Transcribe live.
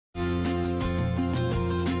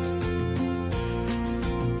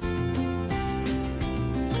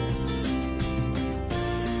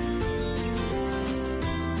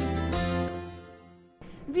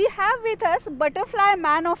We have with us butterfly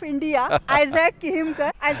man of India, Isaac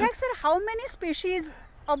Kehimkar. Isaac sir, how many species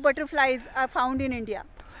of butterflies are found in India?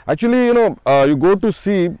 Actually, you go to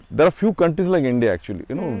see, there are few countries like India actually.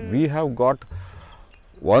 We have got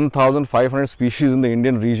 1,500 species in the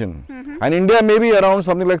Indian region. And India may be around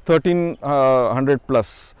something like 1,300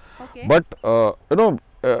 plus. Okay. But,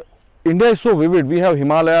 India is so vivid. We have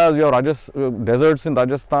Himalayas, we have deserts in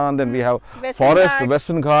Rajasthan, then we have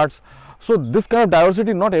Western Ghats. So this kind of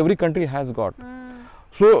diversity not every country has got.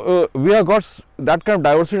 So we have got that kind of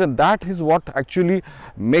diversity, and that is what actually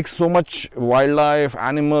makes so much wildlife,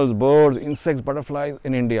 animals, birds, insects, butterflies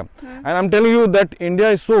in India. And I'm telling you that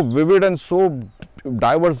India is so vivid and so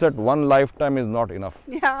diverse that one lifetime is not enough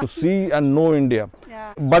to see and know India.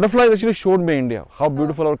 Butterflies actually showed me India, how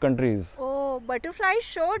beautiful our country is. Oh, butterflies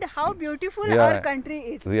showed how beautiful our country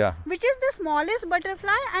is. Which is the smallest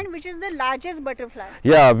butterfly and which is the largest butterfly?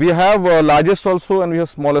 Yeah, we have largest also and we have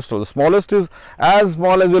smallest also. The smallest is as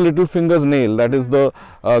small as your little finger's nail. That is the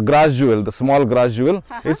grass jewel, the small grass jewel.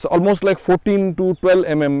 It's almost like 14 to 12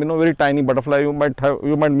 mm, very tiny butterfly. You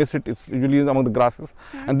might miss it. It's usually among the grasses.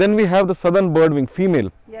 And then we have the southern birdwing,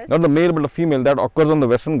 female. Not the male but the female, that occurs on the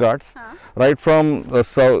Western Ghats, right from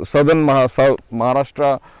southern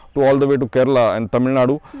Maharashtra to all the way to Kerala and Tamil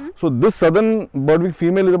Nadu. So this southern birdwing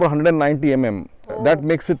female is about 190 mm. That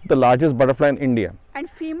makes it the largest butterfly in India. And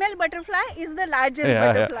female butterfly is the largest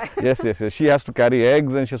butterfly. Yes. She has to carry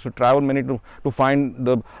eggs and she has to travel many to find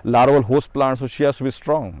the larval host plant, so she has to be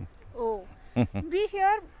strong. Oh. We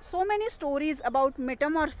hear so many stories about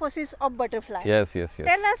metamorphosis of butterfly. Yes.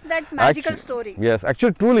 Tell us that magical story. Yes,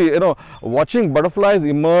 actually, truly, watching butterflies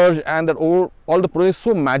emerge and that all the process is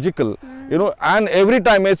so magical. And every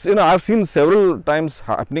time it's, I've seen several times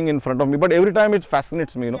happening in front of me, but every time it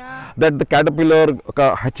fascinates me, that the caterpillar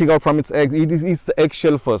hatching out from its egg, it eats the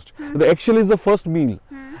eggshell first. The eggshell is the first meal.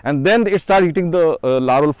 And then it starts eating the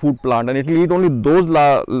larval food plant, and it will eat only those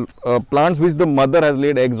plants which the mother has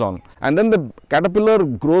laid eggs on. And then the caterpillar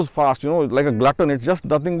grows fast, like a glutton. It's just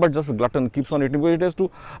nothing but just a glutton, keeps on eating because it has to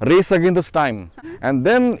race against time. And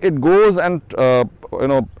then it goes and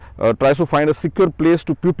tries to find a secure place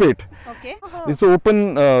to pupate. It's an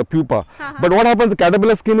open pupa. But what happens, the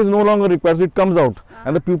caterpillar skin is no longer required, so it comes out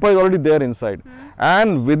and the pupa is already there inside.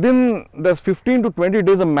 And within the 15 to 20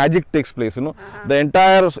 days, a magic takes place. The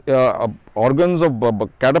entire organs of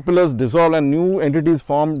caterpillars dissolve and new entities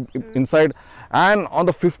form inside. And on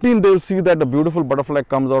the 15th, they will see that the beautiful butterfly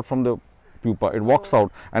comes out from the pupa. It walks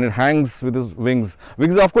out and it hangs with its wings.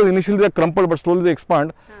 Wings, of course, initially they are crumpled, but slowly they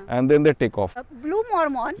expand and then they take off. Blue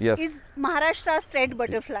Mormon is Maharashtra's state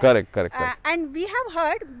butterfly. Correct. And we have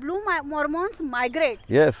heard blue Mormons migrate.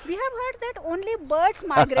 Yes. We have heard that only birds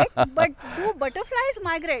migrate, but do butterflies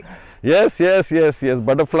migrate? Yes.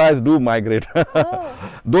 Butterflies do migrate.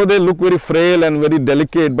 Though they look very frail and very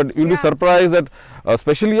delicate, but you'll be surprised that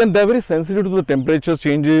especially, and they're very sensitive to the temperature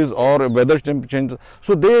changes or weather changes.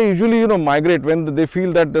 So they usually, migrate when they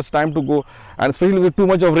feel that there's time to go, and especially with too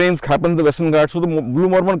much of rains happens in the Western Ghats. So the blue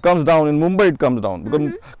Mormon comes down. In Mumbai it comes down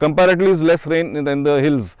because comparatively is less rain in the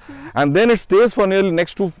hills. And then it stays for nearly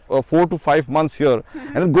next to 4 to 5 months here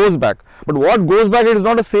and it goes back. But what goes back, it is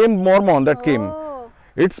not the same Mormon that came.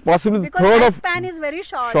 It's possibly because third of span is very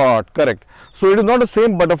short. Correct. So it is not the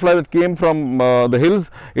same butterfly that came from the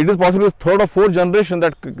hills. It is possibly the third or fourth generation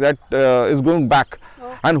that is going back.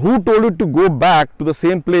 And who told it to go back to the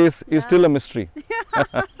same place is still a mystery.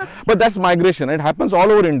 But that's migration. It happens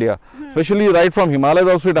all over India, especially right from Himalayas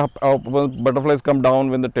also. Butterflies come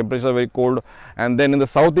down when the temperatures are very cold. And then in the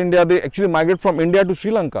South India, they actually migrate from India to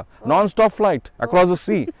Sri Lanka. Non-stop flight across the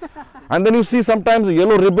sea. And then you see sometimes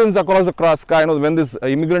yellow ribbons across the sky. When these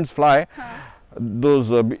immigrants fly, those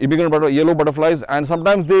yellow butterflies, and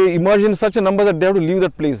sometimes they emerge in such a number that they have to leave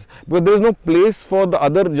that place because there is no place for the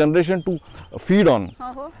other generation to feed on.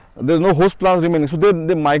 There is no host plants remaining, so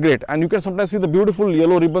they migrate, and you can sometimes see the beautiful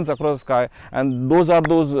yellow ribbons across the sky, and those are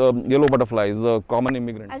those yellow butterflies, the common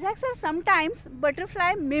immigrants. Ajak sir, sometimes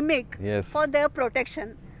butterfly mimic for their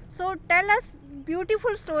protection. So tell us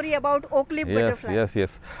beautiful story about oak leaf butterfly.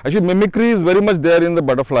 Yes. Actually, mimicry is very much there in the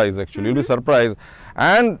butterflies. Actually, you'll be surprised,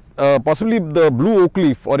 and possibly the blue oak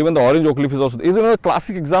leaf or even the orange oak leaf is another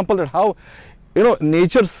classic example that how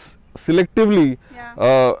nature selectively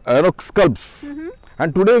sculpts.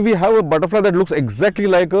 And today we have a butterfly that looks exactly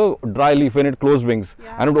like a dry leaf when it closes wings,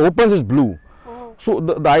 and it opens, it's blue. So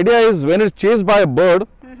the idea is when it's chased by a bird,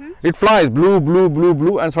 it flies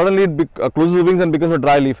blue, and suddenly it closes the wings and becomes a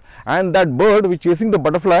dry leaf. And that bird which is chasing the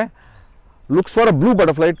butterfly looks for a blue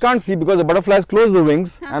butterfly. It can't see because the butterflies close the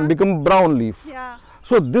wings and become brown leaf.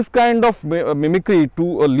 So this kind of mimicry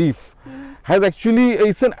to a leaf has actually,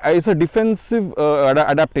 it's a defensive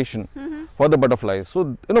adaptation for the butterflies.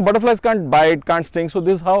 So butterflies can't bite, can't sting. So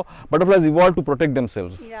this is how butterflies evolve to protect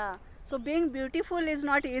themselves. Yeah. So being beautiful is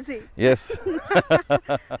not easy. Yes.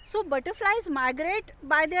 So butterflies migrate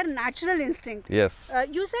by their natural instinct. Yes.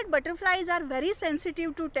 You said butterflies are very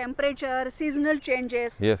sensitive to temperature, seasonal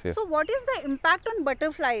changes. Yes, yes. So what is the impact on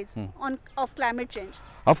butterflies of climate change?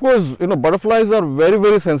 Of course, butterflies are very,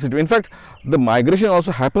 very sensitive. In fact, the migration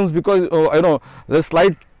also happens because there's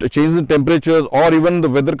slight change in temperatures, or even the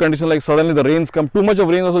weather condition, like suddenly the rains come, too much of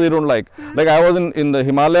rain also they don't like. Like I was in the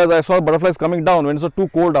Himalayas, I saw butterflies coming down when it's too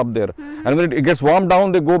cold up there, and when it gets warm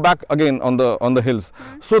down, they go back again on the hills.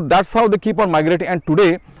 So that's how they keep on migrating. And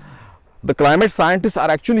today, the climate scientists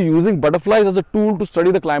are actually using butterflies as a tool to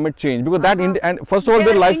study the climate change, because and first of all,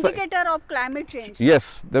 their life indicator of climate change.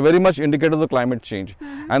 Yes, they're very much indicators of climate change,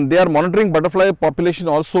 and they are monitoring butterfly population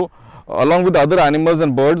also along with the other animals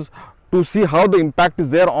and birds to see how the impact is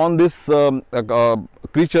there on this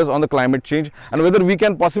creatures on the climate change, and whether we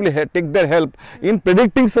can possibly take their help in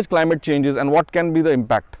predicting such climate changes and what can be the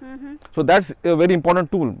impact. So that's a very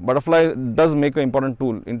important tool. Butterfly does make an important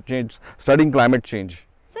tool in studying climate change.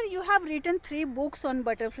 Sir, you have written 3 books on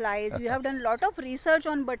butterflies. You have done a lot of research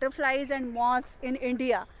on butterflies and moths in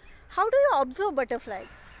India. How do you observe butterflies?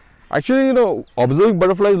 Actually, observing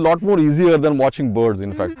butterflies is a lot more easier than watching birds,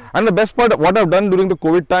 in fact. And the best part, what I've done during the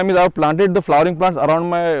COVID time is I've planted the flowering plants around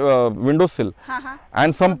my windowsill.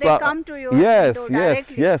 And so they come to you.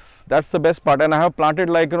 Yes. That's the best part. And I have planted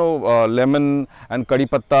like, lemon and kadhi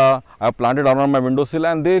patta. I have planted around my windowsill,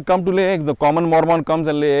 and they come to lay eggs. The common mormon comes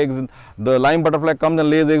and lay eggs. The lime butterfly comes and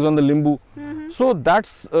lays eggs on the limbu. So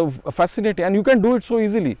that's fascinating, and you can do it so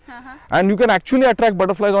easily. And you can actually attract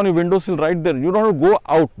butterflies on your windowsill right there. You don't have to go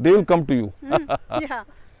out, they will come to you. Yeah.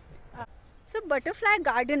 So butterfly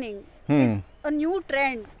gardening is a new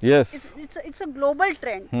trend. Yes. It's a global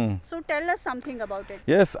trend. So tell us something about it.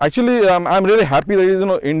 Yes, actually I'm really happy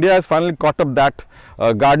that India has finally caught up that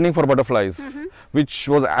gardening for butterflies, which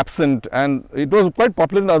was absent, and it was quite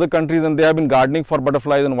popular in other countries, and they have been gardening for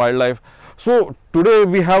butterflies and wildlife. So today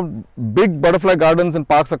we have big butterfly gardens and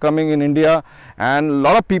parks are coming in India, and a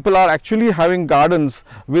lot of people are actually having gardens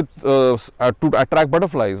with to attract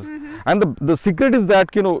butterflies. And the secret is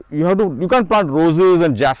that you can't plant roses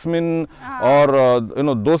and jasmine or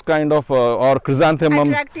those kind of or chrysanthemums.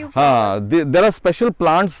 Attractive flowers. There are special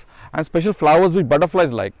plants and special flowers which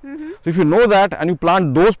butterflies like. So if you know that and you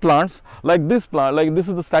plant those plants, like this plant, like this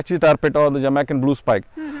is the Stachytarpeta or the Jamaican blue spike.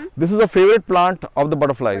 This is a favorite plant of the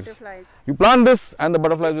butterflies. You plant this and the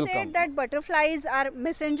butterflies will come. You said that butterflies are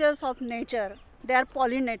messengers of nature. They are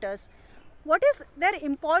pollinators. What is their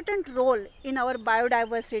important role in our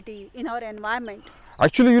biodiversity, in our environment?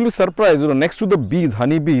 Actually, you'll be surprised. Next to the bees,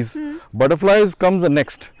 honey bees, butterflies comes the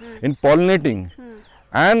next in pollinating.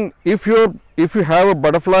 And if you have a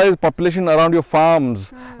butterflies population around your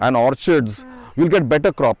farms and orchards, you'll get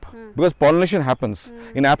better crop because pollination happens.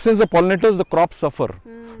 In absence of pollinators, the crops suffer.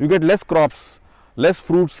 You get less crops, less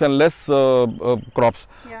fruits and less crops.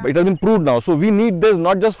 But it has been proved now. So we need this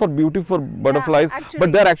not just for beauty for butterflies,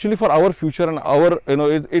 but they're actually for our future and our,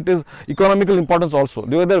 it is economical importance also.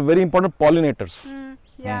 They're very important pollinators.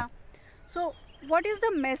 So what is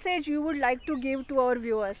the message you would like to give to our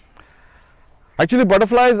viewers? Actually,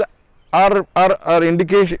 butterflies are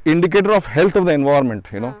indicator of health of the environment,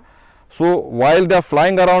 So while they are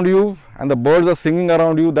flying around you and the birds are singing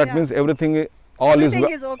around you, that means everything all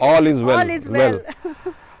is well.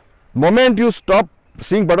 Moment you stop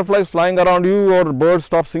seeing butterflies flying around you or birds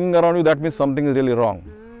stop singing around you, that means something is really wrong.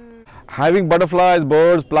 Having butterflies,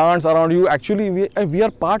 birds, plants around you, actually we are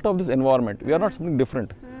part of this environment. We are not something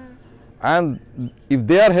different. And if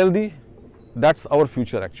they are healthy, that's our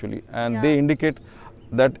future actually, and they indicate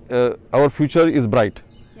that our future is bright.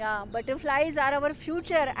 Yeah, butterflies are our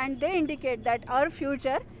future and they indicate that our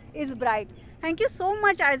future is bright. Thank you so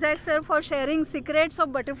much, Isaac sir, for sharing secrets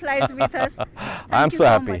of butterflies with us. I'm so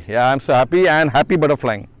happy. Yeah, I'm so happy, and happy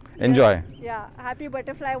butterflying. Enjoy. Yeah, happy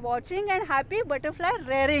butterfly watching and happy butterfly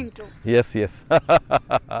rearing too. Yes.